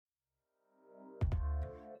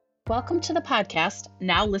Welcome to the podcast,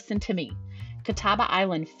 Now Listen to Me. Catawba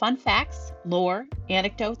Island fun facts, lore,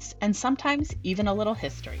 anecdotes, and sometimes even a little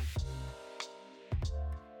history.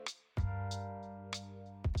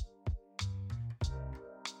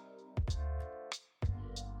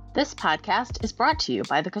 This podcast is brought to you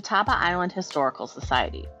by the Catawba Island Historical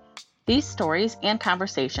Society. These stories and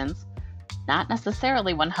conversations, not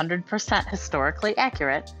necessarily 100% historically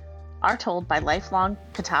accurate, are told by lifelong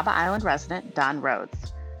Catawba Island resident Don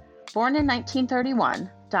Rhodes. Born in 1931,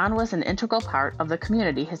 Don was an integral part of the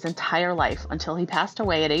community his entire life until he passed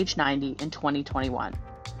away at age 90 in 2021.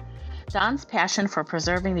 Don's passion for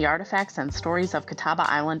preserving the artifacts and stories of Catawba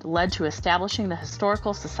Island led to establishing the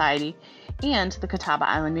Historical Society and the Catawba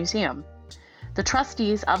Island Museum. The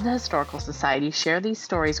trustees of the Historical Society share these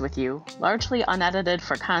stories with you, largely unedited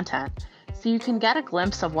for content, so you can get a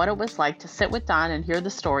glimpse of what it was like to sit with Don and hear the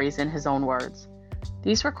stories in his own words.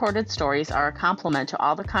 These recorded stories are a complement to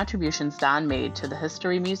all the contributions Don made to the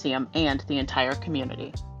History Museum and the entire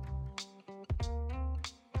community.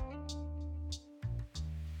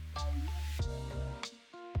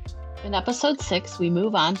 In episode 6, we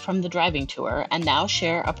move on from the driving tour and now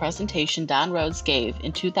share a presentation Don Rhodes gave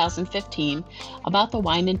in 2015 about the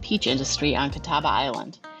wine and peach industry on Catawba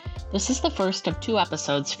Island. This is the first of 2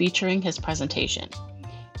 episodes featuring his presentation.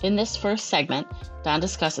 In this first segment, Don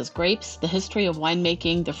discusses grapes, the history of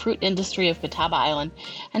winemaking, the fruit industry of Catawba Island,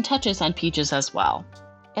 and touches on peaches as well.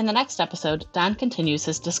 In the next episode, Don continues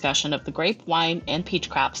his discussion of the grape, wine, and peach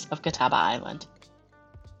crops of Catawba Island.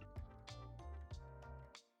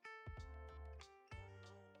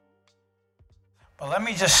 But let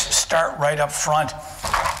me just start right up front,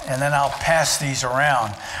 and then I'll pass these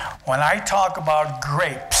around. When I talk about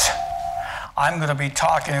grapes, I'm going to be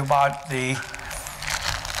talking about the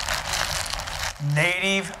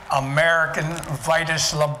Native American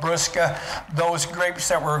Vitis labrusca, those grapes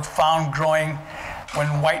that were found growing when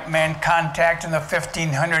white man contacted in the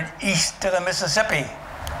 1500 east of the Mississippi.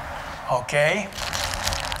 Okay?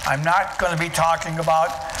 I'm not going to be talking about,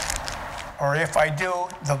 or if I do,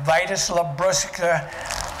 the Vitis labrusca.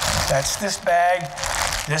 That's this bag.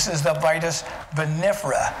 This is the Vitis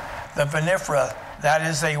vinifera. The vinifera, that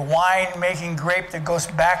is a wine-making grape that goes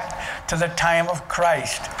back to the time of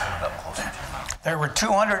Christ. There were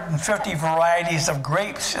 250 varieties of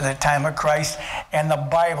grapes at the time of Christ, and the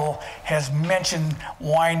Bible has mentioned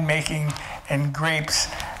winemaking and grapes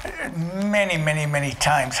many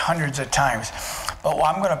times, hundreds of times. But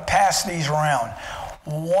I'm going to pass these around.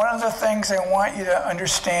 One of the things I want you to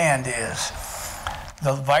understand is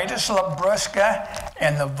the Vitis labrusca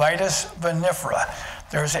and the Vitis vinifera.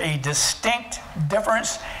 There's a distinct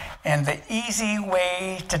difference and the easy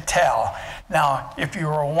way to tell. Now, if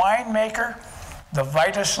you're a winemaker, the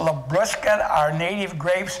Vitis labrusca, our native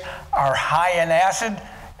grapes, are high in acid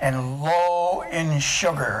and low in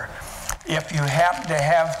sugar. If you happen to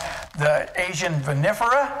have the Asian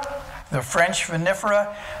vinifera, the French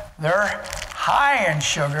vinifera, they're high in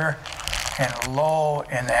sugar and low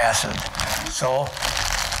in acid. So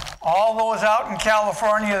all those out in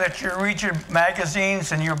California that you read your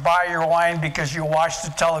magazines and you buy your wine because you watch the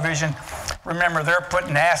television, remember they're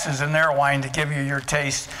putting acids in their wine to give you your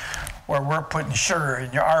taste, where we're putting sugar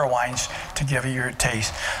in our wines to give you your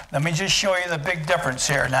taste. Let me just show you the big difference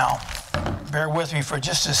here now. Bear with me for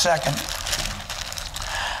just a second.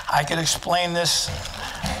 I could explain this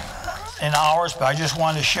in hours, but I just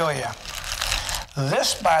wanted to show you.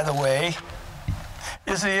 This, by the way,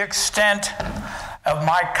 is the extent of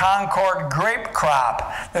my Concord grape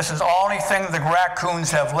crop. This is the only thing the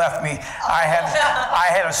raccoons have left me. I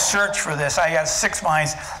had a search for this. I had 6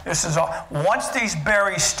 vines. This is all. Once these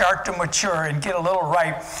berries start to mature and get a little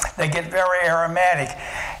ripe, they get very aromatic.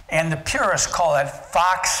 And the purists call that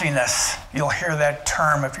foxiness. You'll hear that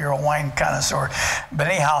term if you're a wine connoisseur. But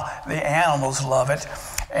anyhow, the animals love it.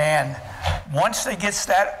 And once they get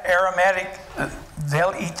that aromatic,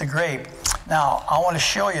 they'll eat the grape. Now, I want to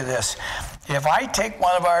show you this. If I take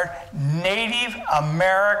one of our Native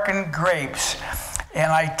American grapes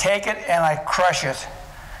and I take it and I crush it,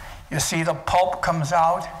 you see the pulp comes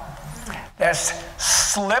out? That's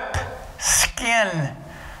slip skin.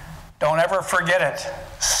 Don't ever forget it.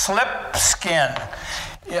 Slip skin.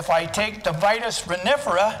 If I take the Vitis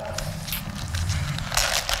vinifera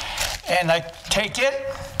and I take it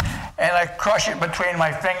and I crush it between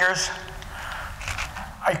my fingers,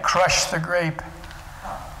 I crush the grape.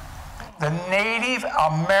 The Native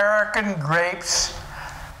American grapes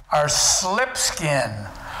are slip skin.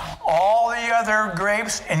 All the other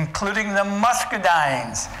grapes, including the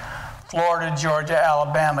muscadines, Florida, Georgia,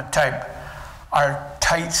 Alabama type, are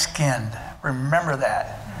tight-skinned. Remember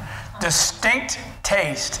that. distinct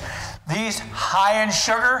taste. These high in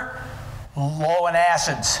sugar, low in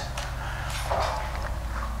acids.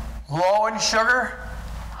 Low in sugar,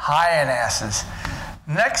 high in acids.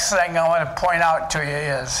 Next thing I want to point out to you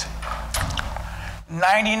is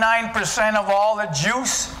 99% of all the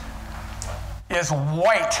juice is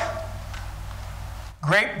white.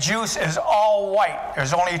 Grape juice is all white.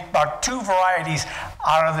 There's only about 2 varieties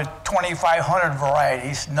out of the 2,500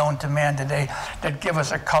 varieties known to man today that give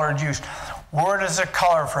us a colored juice. Where does it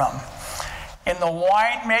color from? In the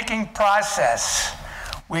wine-making process,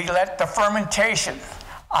 we let the fermentation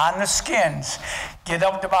on the skins get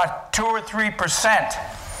up to about 2 or 3%,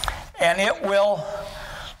 and it will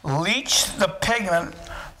leach the pigment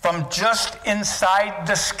from just inside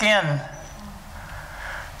the skin.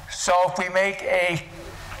 So if we make a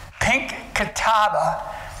pink Catawba,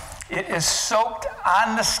 it is soaked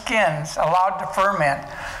on the skins, allowed to ferment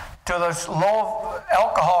to this low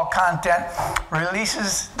alcohol content,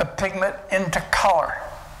 releases the pigment into color.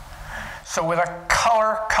 So where the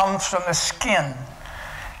color comes from the skin,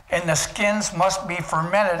 and the skins must be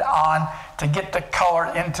fermented on to get the color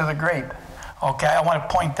into the grape. Okay, I want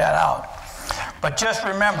to point that out. But just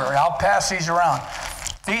remember, I'll pass these around.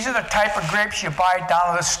 These are the type of grapes you buy down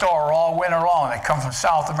at the store all winter long. They come from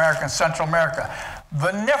South America and Central America.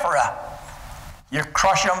 Vinifera. You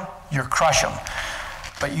crush them, you crush them.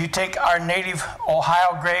 But you take our native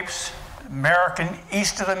Ohio grapes, American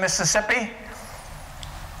east of the Mississippi,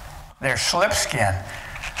 they're slip skin.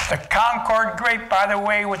 The Concord grape, by the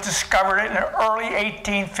way, was discovered in the early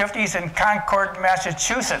 1850s in Concord,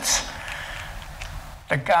 Massachusetts.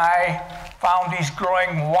 The guy found these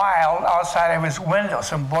growing wild outside of his window.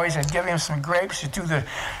 Some boys had given him some grapes. He threw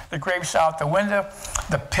the grapes out the window.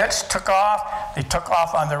 The pits took off. They took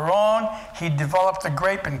off on their own. He developed the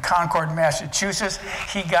grape in Concord, Massachusetts.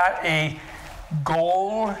 He got a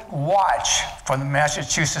gold watch from the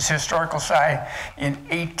Massachusetts Historical Society in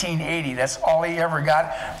 1880. That's all he ever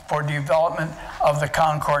got for development of the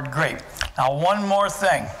Concord grape. Now, one more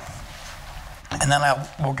thing, and then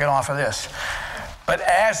we'll get off of this. But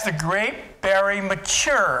as the grape berry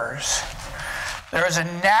matures, there is a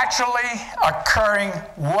naturally occurring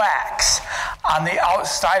wax on the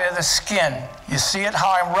outside of the skin. You see it,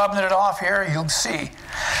 how I'm rubbing it off here? You'll see.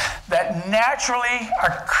 That naturally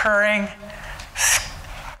occurring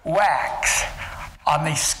wax on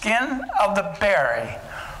the skin of the berry,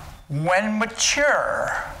 when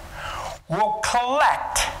mature, will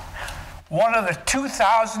collect one of the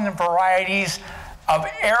 2,000 varieties of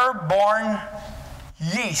airborne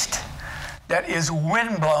yeast that is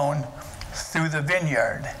windblown through the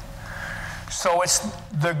vineyard. So it's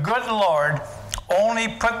the good Lord only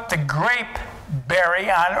put the grape berry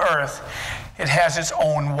on earth. It has its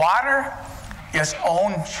own water, its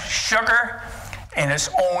own sugar, and its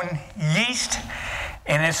own yeast,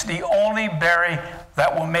 and it's the only berry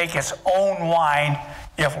that will make its own wine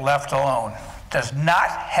if left alone. Does not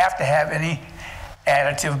have to have any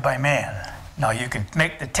additive by man. Now you can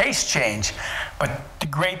make the taste change, but the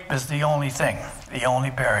grape is the only thing, the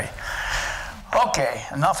only berry. Okay,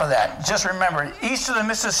 enough of that. Just remember, east of the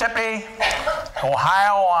Mississippi,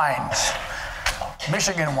 Ohio wines,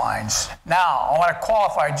 Michigan wines. Now, I want to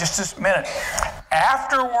qualify just this minute.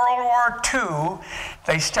 After World War II,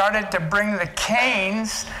 they started to bring the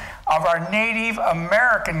canes of our Native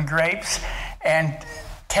American grapes and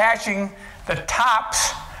catching the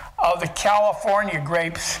tops of the California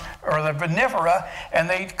grapes, or the vinifera, and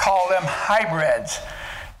they call them hybrids.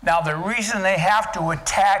 Now, the reason they have to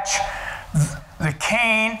attach the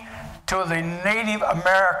cane to the Native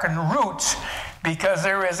American roots, because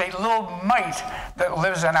there is a little mite that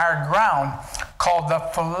lives in our ground called the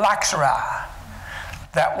phylloxera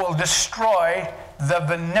that will destroy the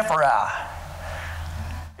vinifera.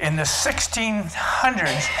 In the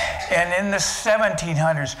 1600s and in the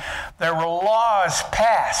 1700s, there were laws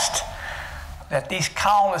passed that these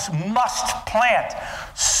colonists must plant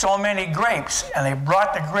so many grapes. And they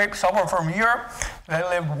brought the grapes over from Europe. They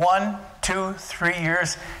lived 1, 2, 3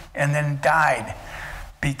 years and then died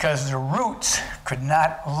because the roots could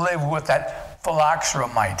not live with that phylloxera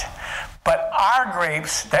mite. But our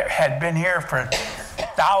grapes that had been here for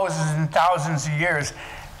thousands and thousands of years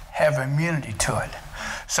have immunity to it.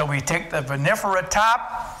 So we take the vinifera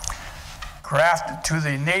top, graft it to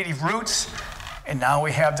the native roots, and now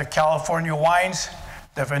we have the California wines,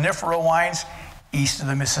 the vinifera wines, east of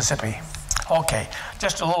the Mississippi. Okay,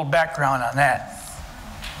 just a little background on that.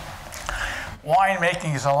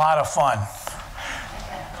 Winemaking is a lot of fun.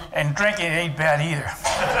 And drinking ain't bad either.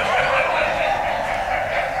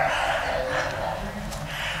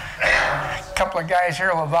 A couple of guys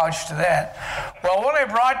here will vouch to that. Well, what I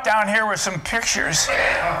brought down here were some pictures.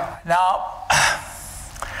 Now,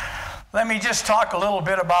 let me just talk a little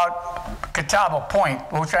bit about Catawba Point,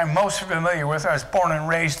 which I'm most familiar with. I was born and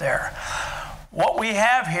raised there. What we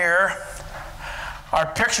have here are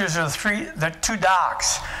pictures of the two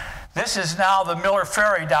docks. This is now the Miller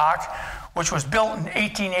Ferry Dock, which was built in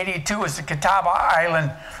 1882 as the Catawba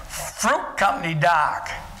Island Fruit Company Dock.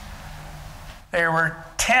 There were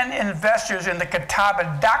 10 investors in the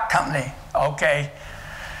Catawba Dock Company. Okay.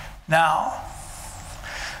 Now,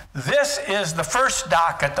 this is the first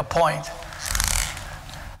dock at the point.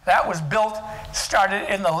 That was built,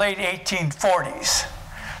 started in the late 1840s.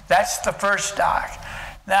 That's the first dock.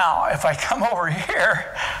 Now, if I come over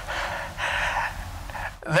here,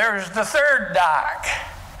 there's the third dock.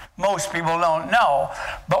 Most people don't know,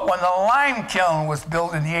 but when the lime kiln was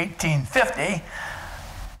built in the 1850,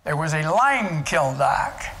 there was a lime kiln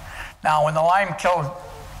dock. Now, when the lime kiln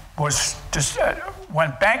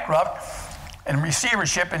went bankrupt in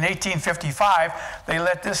receivership in 1855, they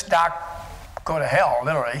let this dock go to hell,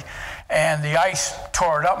 literally, and the ice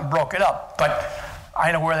tore it up and broke it up. But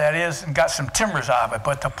I know where that is and got some timbers out of it.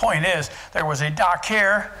 But the point is, there was a dock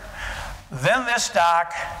here. Then this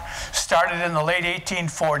dock started in the late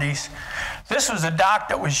 1840s. This was a dock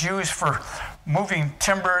that was used for moving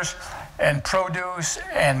timbers and produce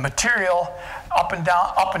and material up and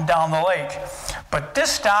down the lake. But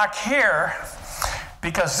this dock here,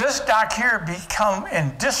 because this dock here became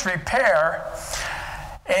in disrepair,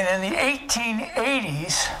 and in the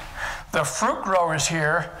 1880s, the fruit growers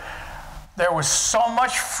here, there was so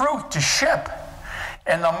much fruit to ship,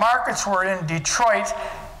 and the markets were in Detroit,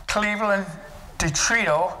 Cleveland,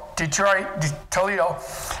 Toledo,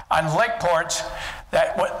 on lake ports,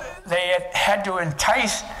 that they had to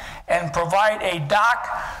entice and provide a dock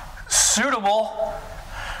suitable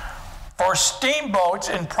for steamboats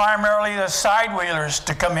and primarily the side wheelers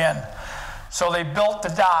to come in. So they built the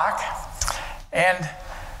dock, and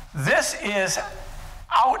this is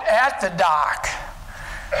out at the dock.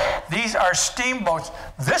 These are steamboats.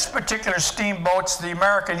 This particular steamboat's the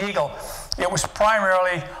American Eagle. It was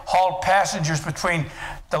primarily hauled passengers between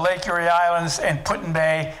the Lake Erie Islands and Put-in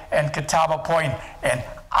Bay and Catawba Point and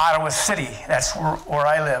Ottawa City. That's where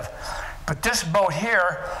I live. But this boat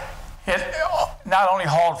here, it not only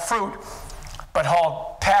hauled fruit, but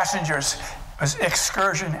hauled passengers. It was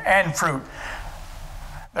excursion and fruit.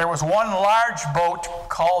 There was one large boat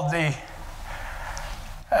called the,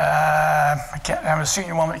 I'm a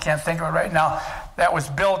senior woman, I can't think of it right now, that was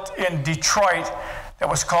built in Detroit. That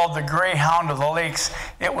was called the Greyhound of the Lakes.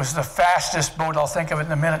 It was the fastest boat, I'll think of it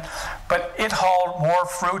in a minute, but it hauled more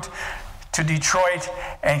fruit to Detroit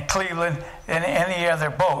and Cleveland than any other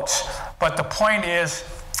boats. But the point is,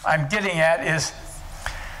 I'm getting at is,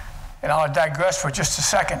 and I'll digress for just a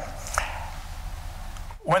second,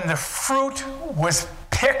 when the fruit was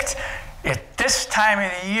picked at this time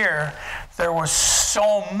of the year, there was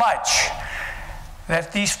so much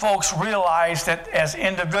that these folks realized that as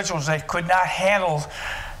individuals they could not handle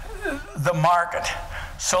the market.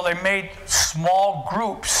 So they made small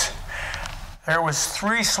groups. There was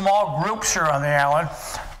 3 small groups here on the island,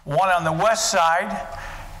 one on the west side,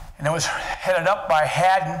 and it was headed up by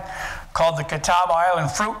Haddon, called the Catawba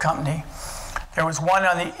Island Fruit Company. There was one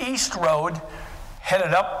on the east road,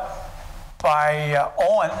 headed up by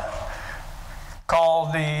Owen,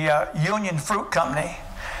 called the Union Fruit Company.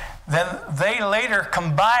 Then they later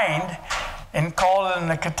combined and called it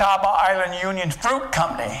the Catawba Island Union Fruit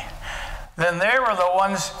Company. Then they were the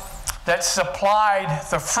ones that supplied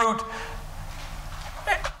the fruit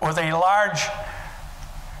with a large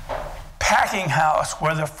packing house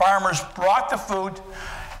where the farmers brought the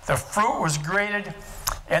fruit was graded,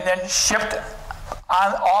 and then shipped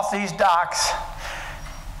off these docks.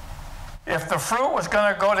 If the fruit was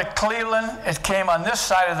going to go to Cleveland, it came on this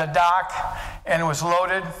side of the dock and was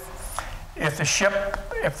loaded. If the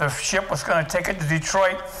ship was going to take it to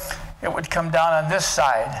Detroit, it would come down on this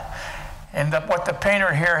side. And what the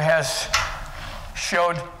painter here has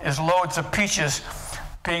showed is loads of peaches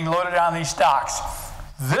being loaded on these docks.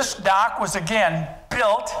 This dock was again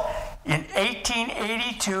built in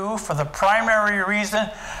 1882 for the primary reason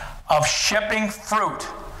of shipping fruit,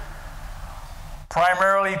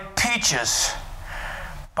 primarily peaches.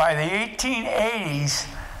 By the 1880s,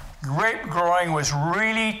 grape growing was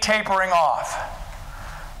really tapering off.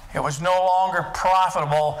 It was no longer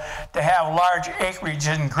profitable to have large acreage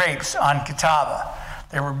in grapes on Catawba.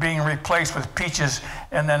 They were being replaced with peaches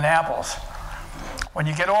and then apples. When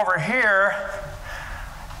you get over here,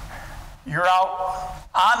 you're out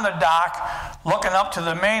on the dock looking up to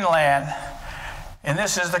the mainland. And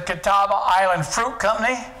this is the Catawba Island Fruit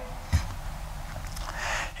Company.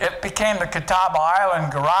 It became the Catawba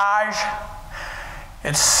Island Garage.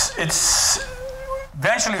 It's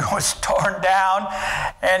eventually was torn down,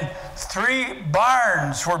 and 3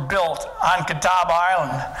 barns were built on Catawba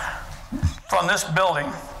Island from this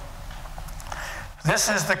building. This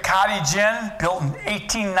is the Cottage Inn, built in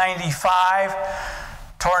 1895,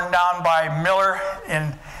 torn down by Miller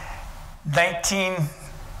in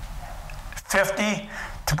 1950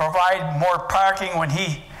 to provide more parking when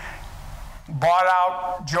he bought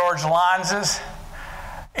out George Lanza's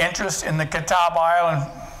interest in the Catawba Island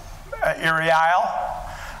Erie Isle.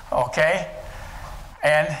 Okay?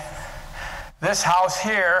 And this house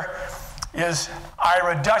here is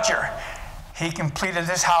Ira Dutcher. He completed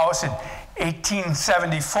this house in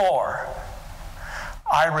 1874.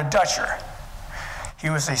 Ira Dutcher. He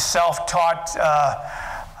was a self-taught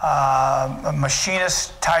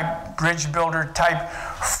machinist type, bridge builder type,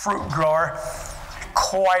 fruit grower.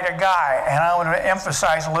 Quite a guy. And I want to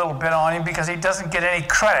emphasize a little bit on him because he doesn't get any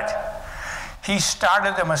credit. He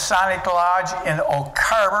started the Masonic Lodge in Oak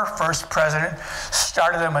Harbor, first president,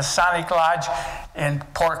 started the Masonic Lodge in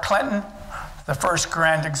Port Clinton, the first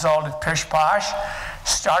Grand Exalted Pish Posh,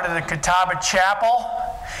 started the Catawba Chapel.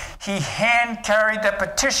 He hand carried the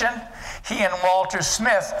petition, he and Walter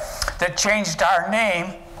Smith, that changed our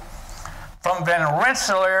name from Van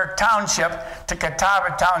Rensselaer Township to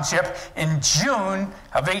Catawba Township in June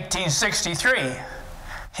of 1863.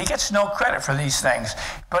 He gets no credit for these things,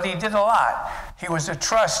 but he did a lot. He was a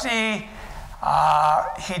trustee.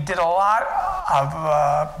 He did a lot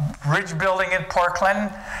of bridge building in Port Clinton.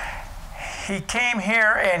 He came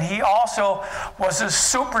here, and he also was the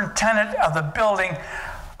superintendent of the building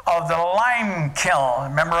of the lime kiln.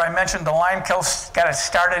 Remember I mentioned the lime kiln got it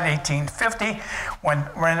started in 1850, when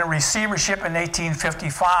we're in a receivership in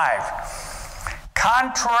 1855.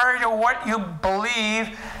 Contrary to what you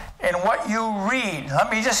believe and what you read, let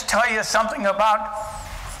me just tell you something about,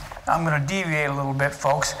 I'm going to deviate a little bit,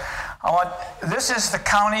 folks. This is the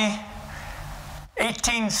county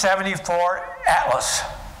 1874 atlas.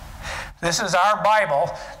 This is our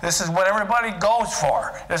Bible. This is what everybody goes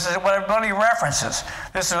for. This is what everybody references.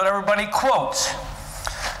 This is what everybody quotes.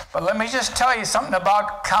 But let me just tell you something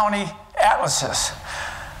about county atlases.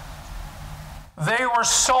 They were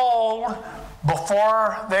sold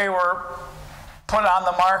before they were put on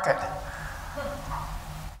the market.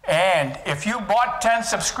 And if you bought 10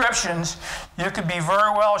 subscriptions, you could be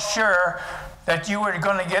very well sure that you were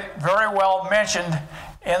going to get very well mentioned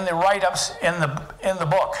in the write-ups in the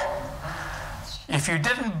book. If you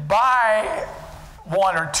didn't buy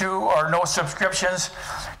 1 or 2 or no subscriptions,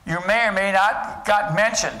 you may or may not got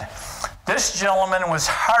mentioned. This gentleman was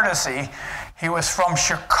Hardesty. He was from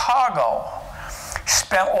Chicago.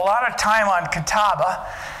 Spent a lot of time on Catawba,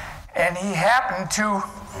 and he happened to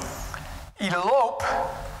elope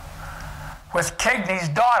with Cagney's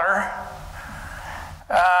daughter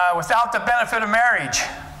without the benefit of marriage.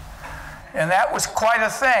 And that was quite a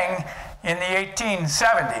thing in the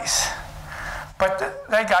 1870s. But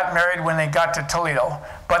they got married when they got to Toledo.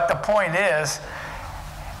 But the point is,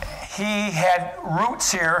 he had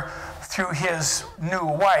roots here through his new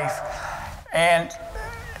wife. And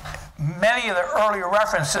many of the early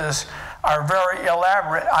references are very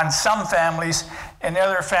elaborate on some families, and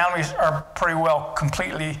other families are pretty well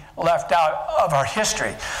completely left out of our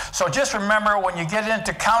history. So just remember, when you get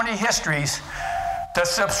into county histories, the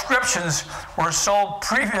subscriptions were sold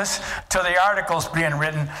previous to the articles being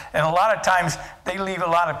written, and a lot of times they leave a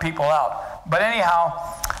lot of people out. But anyhow,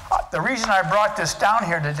 the reason I brought this down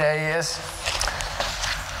here today is,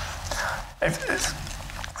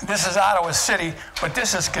 this is Ottawa City, but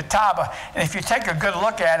this is Catawba, and if you take a good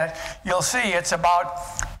look at it, you'll see it's about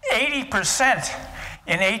 80%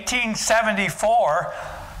 in 1874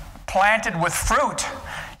 planted with fruit,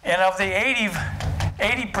 and of the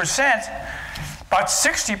 80%, about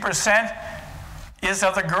 60% is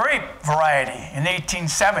of the grape variety in the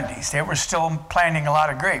 1870s. They were still planting a lot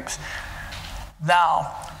of grapes.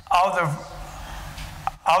 Now, of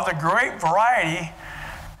the grape variety,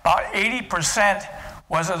 about 80%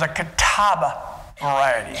 was of the Catawba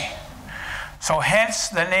variety. So hence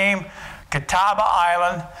the name Catawba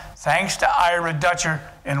Island, thanks to Ira Dutcher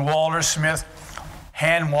and Walter Smith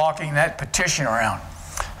hand walking that petition around.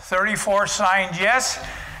 34 signed yes,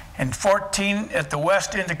 and 14 at the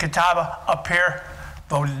west end of Catawba up here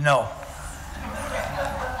voted no.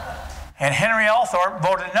 And Henry Althorpe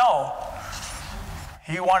voted no.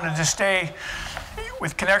 He wanted to stay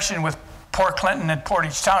with connection with Port Clinton and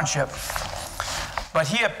Portage Township. But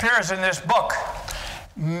he appears in this book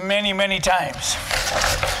many, many times.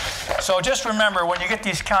 So just remember, when you get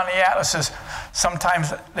these county atlases,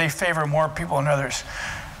 sometimes they favor more people than others.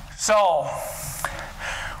 So,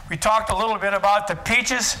 we talked a little bit about the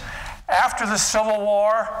peaches. After the Civil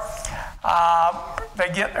War,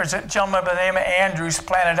 there's a gentleman by the name of Andrews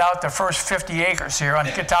planted out the first 50 acres here on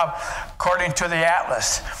Catawba, according to the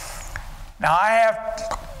Atlas. Now, I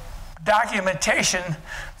have documentation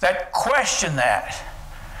that question that.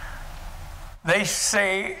 They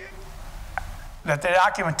say that the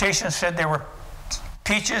documentation said there were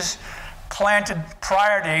peaches planted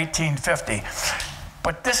prior to 1850.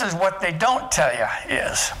 But this is what they don't tell you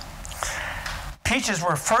is peaches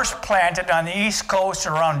were first planted on the East Coast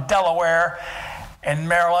around Delaware and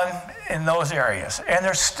Maryland, in those areas. And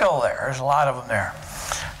they're still there. There's a lot of them there.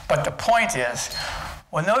 But the point is,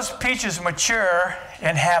 when those peaches mature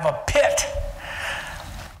and have a pit,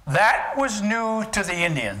 that was new to the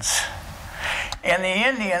Indians. And the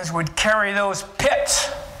Indians would carry those pits.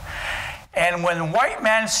 And when white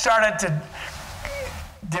men started to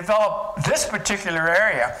develop this particular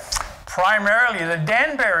area, primarily the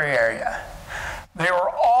Danbury area, they were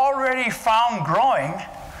already found growing.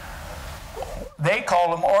 They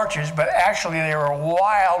called them orchards, but actually they were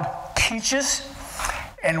wild peaches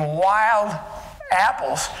and wild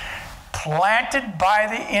apples planted by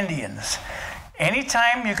the Indians.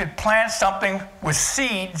 Anytime you could plant something with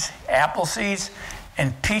seeds, apple seeds,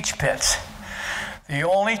 and peach pits. The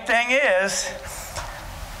only thing is,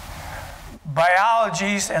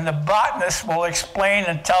 biologists and the botanists will explain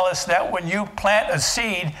and tell us that when you plant a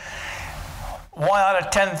seed, 1 out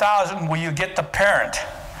of 10,000 will you get the parent.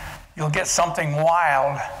 You'll get something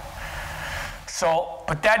wild. So,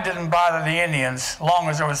 but that didn't bother the Indians. As long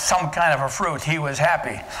as there was some kind of a fruit, he was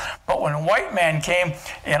happy. But when white man came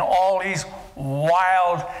and all these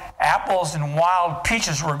wild apples and wild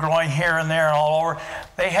peaches were growing here and there and all over,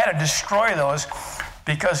 they had to destroy those,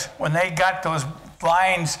 because when they got those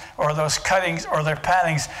vines or those cuttings or their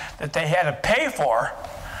plantings that they had to pay for,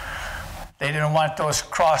 they didn't want those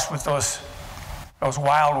crossed with those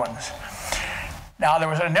wild ones. Now there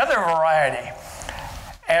was another variety.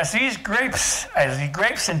 As the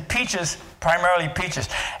grapes and peaches, primarily peaches,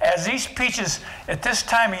 as these peaches at this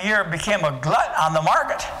time of year became a glut on the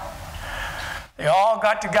market, they all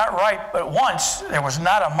got ripe at once. There was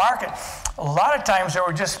not a market. A lot of times they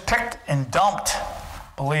were just picked and dumped.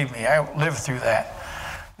 Believe me, I lived through that.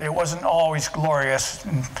 It wasn't always glorious.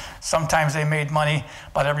 And sometimes they made money,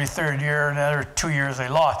 but every third year, another 2 years they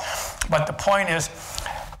lost. But the point is,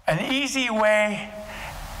 an easy way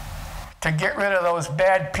to get rid of those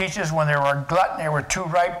bad peaches when they were a glut and they were too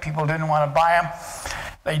ripe, people didn't want to buy them,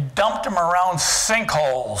 they dumped them around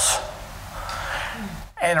sinkholes.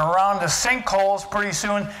 And around the sinkholes, pretty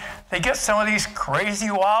soon, they get some of these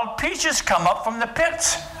crazy wild peaches come up from the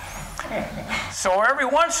pits. So every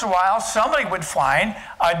once in a while, somebody would find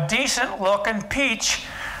a decent-looking peach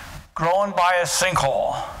growing by a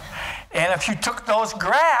sinkhole. And if you took those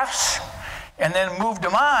grafts and then moved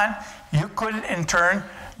them on, you could, in turn,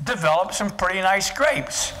 develop some pretty nice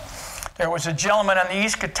grapes. There was a gentleman on the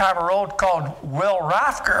East Catawba Road called Will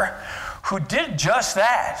Rafker who did just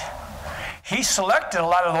that. He selected a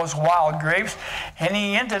lot of those wild grapes, and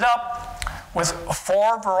he ended up with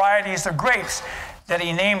 4 varieties of grapes that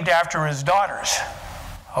he named after his daughters.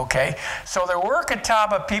 Okay, so there were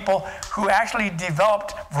Catawba people who actually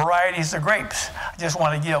developed varieties of grapes. I just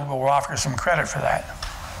want to give Will Rafker some credit for that.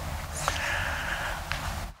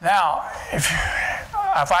 Now, if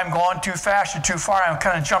I'm going too fast or too far, I'm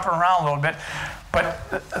kind of jumping around a little bit. But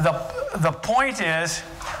the point is,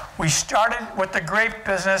 we started with the grape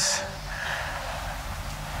business,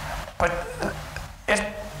 but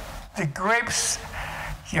the grapes,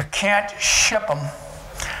 you can't ship them.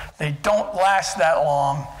 They don't last that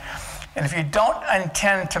long. And if you don't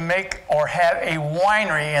intend to make or have a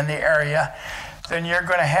winery in the area, then you're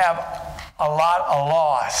going to have a lot of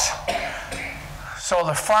loss. So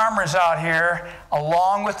the farmers out here,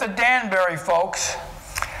 along with the Danbury folks,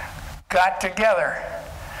 got together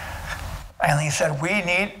and they said, we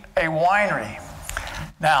need a winery.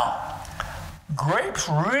 Now, grapes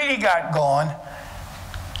really got going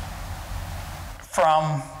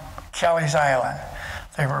from Kelly's Island.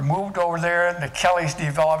 They were moved over there, the Kellys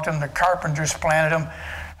developed them, the Carpenters planted them,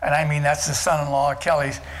 and I mean that's the son-in-law of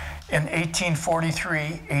Kelly's, in 1843,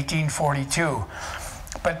 1842.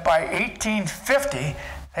 But by 1850,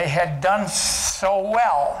 they had done so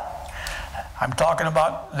well. I'm talking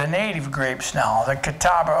about the native grapes now, the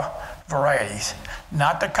Catawba varieties,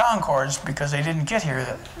 not the Concords, because they didn't get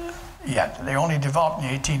here yet. They only developed in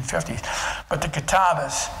the 1850s. But the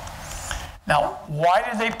Catawbas. Now, why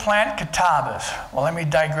did they plant Catawbas? Well, let me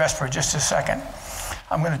digress for just a second.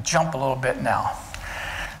 I'm going to jump a little bit now.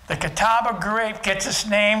 The Catawba grape gets its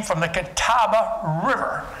name from the Catawba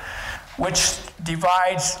River, which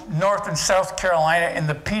divides North and South Carolina in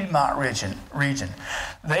the Piedmont region.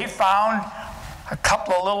 They found a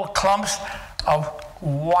couple of little clumps of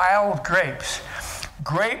wild grapes.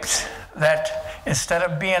 Grapes that, instead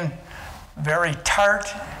of being very tart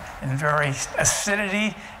and very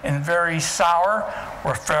acidity and very sour,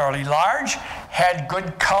 were fairly large, had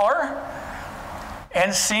good color,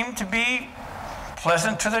 and seemed to be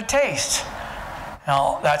pleasant to the taste.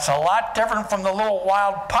 Now, that's a lot different from the little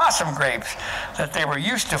wild possum grapes that they were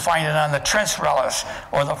used to finding on the Trencerellas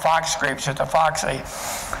or the fox grapes that the fox ate.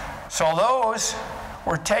 So those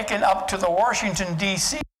were taken up to the Washington,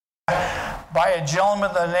 D.C. by a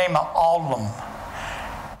gentleman by the name of Aldlam.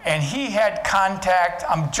 And he had contact,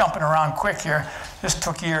 I'm jumping around quick here, this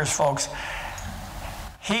took years, folks.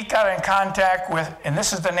 He got in contact with, and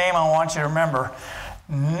this is the name I want you to remember,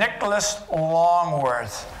 Nicholas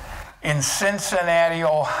Longworth in Cincinnati,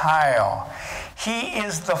 Ohio. He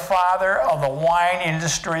is the father of the wine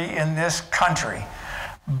industry in this country,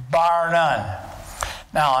 bar none.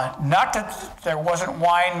 Now, not that there wasn't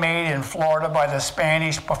wine made in Florida by the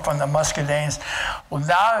Spanish, but from the Muscadines. Well, not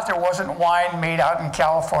that there wasn't wine made out in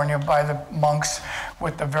California by the monks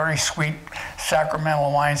with the very sweet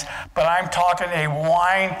sacramental wines. But I'm talking a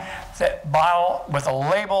wine that bottled with a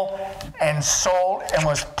label and sold and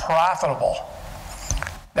was profitable.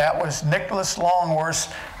 That was Nicholas Longworth's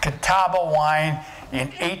Catawba wine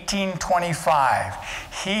in 1825.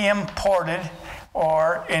 He imported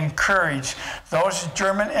or encourage those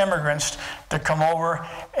German immigrants to come over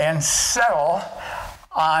and settle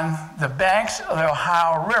on the banks of the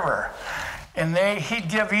Ohio River. And he'd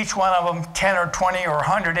give each one of them 10 or 20 or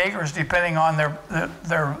 100 acres, depending on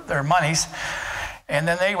their monies. And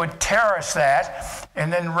then they would terrace that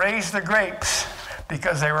and then raise the grapes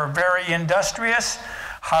because they were very industrious,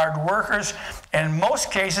 hard workers, and in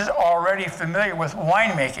most cases already familiar with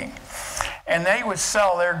winemaking. And they would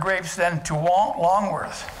sell their grapes then to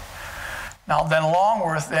Longworth. Now then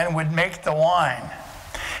Longworth then would make the wine.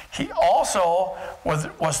 He also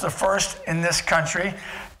was the first in this country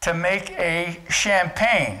to make a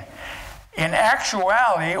champagne. In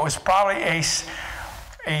actuality, it was probably a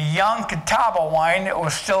young Catawba wine that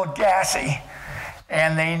was still gassy,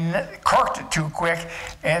 and they corked it too quick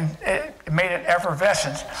and it made it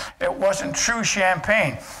effervescent. It wasn't true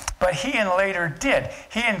champagne. But he later did.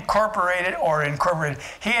 He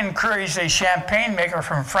encouraged a champagne maker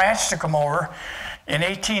from France to come over in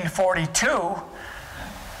 1842,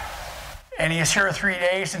 and he was here 3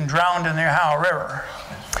 days and drowned in the Ohio River.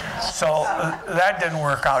 So that didn't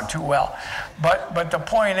work out too well. But the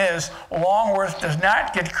point is, Longworth does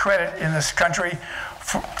not get credit in this country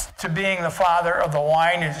to being the father of the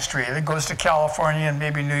wine industry. It goes to California and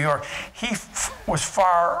maybe New York. He was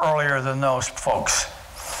far earlier than those folks.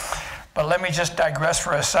 But let me just digress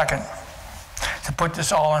for a second to put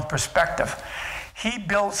this all in perspective. He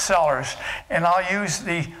built cellars, and I'll use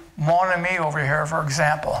the Mon Ami over here, for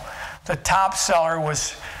example. The top cellar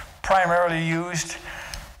was primarily used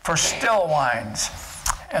for still wines,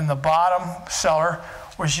 and the bottom cellar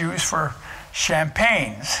was used for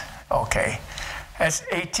champagnes. Okay. That's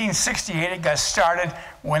 1868 it got started,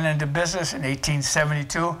 went into business in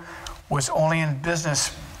 1872, was only in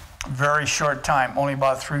business very short time, only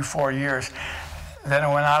about 3-4 years. Then it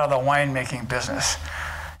went out of the winemaking business.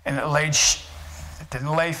 And it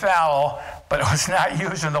didn't lay fallow, but it was not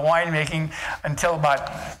used in the winemaking until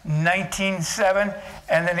about 1907,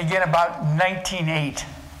 and then again about 1908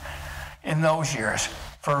 in those years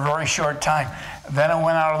for a very short time. Then it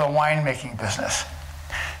went out of the winemaking business.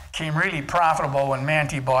 Became really profitable when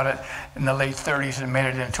Manti bought it in the late 30s and made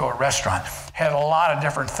it into a restaurant. Had a lot of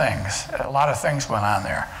different things. A lot of things went on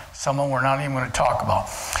there. Some of them we're not even going to talk about.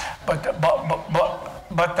 But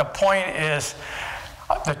the point is,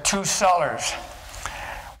 the two cellars.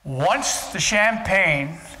 Once the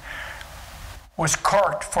champagne was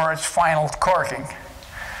corked for its final corking,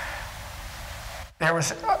 there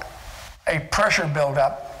was a pressure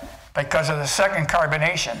buildup because of the second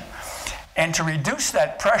carbonation. And to reduce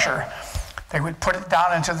that pressure, they would put it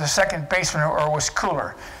down into the second basement, or it was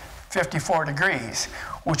cooler, 54 degrees,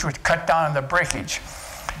 which would cut down on the breakage.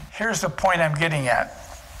 Here's the point I'm getting at.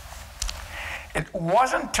 It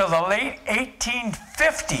wasn't till the late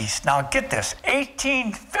 1850s, now get this,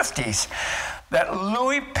 1850s, that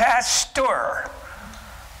Louis Pasteur,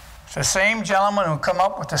 the same gentleman who come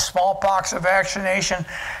up with the smallpox vaccination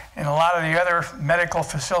and a lot of the other medical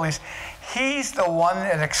facilities, he's the one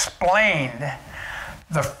that explained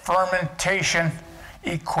the fermentation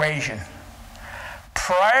equation.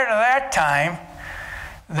 Prior to that time,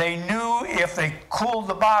 They knew if they cooled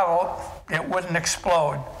the bottle, it wouldn't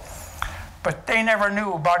explode. But they never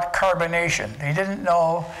knew about carbonation. They didn't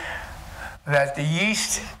know that the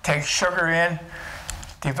yeast takes sugar in,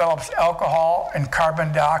 develops alcohol and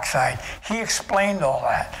carbon dioxide. He explained all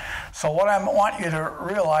that. So what I want you to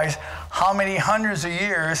realize, how many hundreds of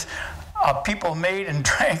years people made and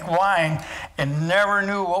drank wine and never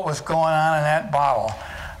knew what was going on in that bottle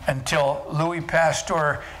until Louis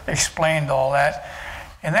Pasteur explained all that.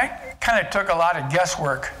 And that kind of took a lot of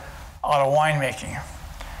guesswork out of winemaking.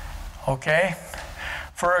 Okay?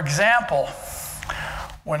 For example,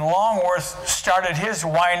 when Longworth started his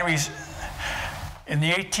wineries in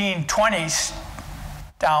the 1820s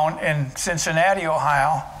down in Cincinnati,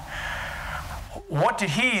 Ohio, what did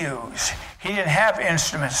he use? He didn't have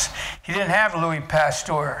instruments. He didn't have Louis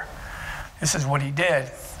Pasteur. This is what he did.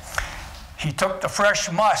 He took the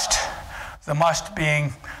fresh must, the must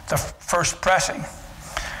being the first pressing,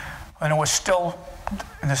 when it was still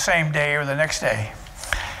in the same day or the next day.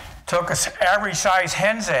 Took an average size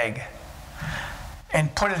hen's egg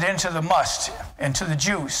and put it into the must, into the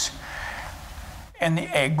juice, and the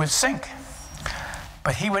egg would sink.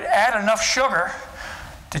 But he would add enough sugar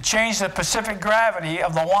to change the specific gravity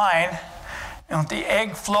of the wine, and the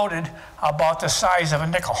egg floated about the size of a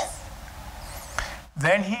nickel.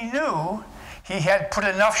 Then he knew he had put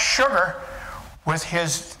enough sugar with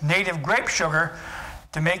his native grape sugar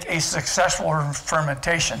to make a successful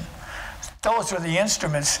fermentation. Those are the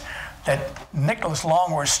instruments that Nicholas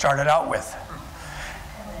Longworth started out with.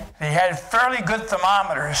 They had fairly good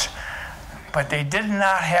thermometers, but they did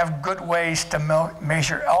not have good ways to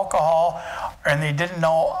measure alcohol, and they didn't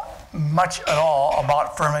know much at all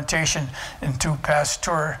about fermentation until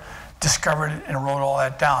Pasteur discovered it and wrote all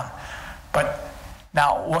that down. But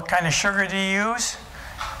now, what kind of sugar do you use?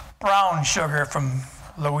 Brown sugar from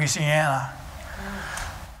Louisiana.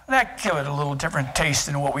 That gives it a little different taste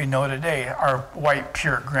than what we know today, our white,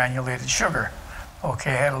 pure granulated sugar.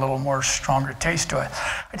 Okay, had a little more stronger taste to it.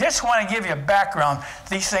 I just want to give you a background.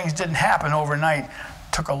 These things didn't happen overnight. It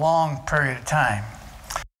took a long period of time.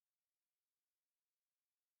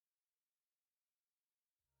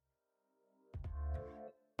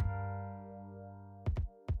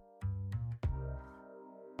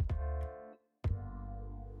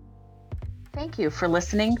 Thank you for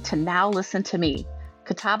listening to Now Listen to Me,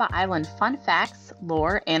 Catawba Island fun facts,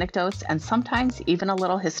 lore, anecdotes, and sometimes even a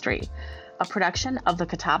little history, a production of the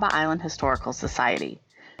Catawba Island Historical Society.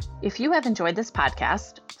 If you have enjoyed this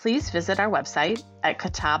podcast, please visit our website at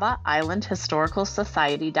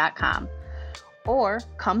catawbaislandhistoricalsociety.com or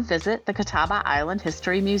come visit the Catawba Island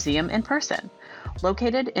History Museum in person,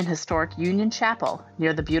 located in historic Union Chapel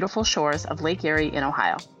near the beautiful shores of Lake Erie in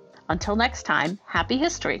Ohio. Until next time, happy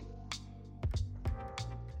history!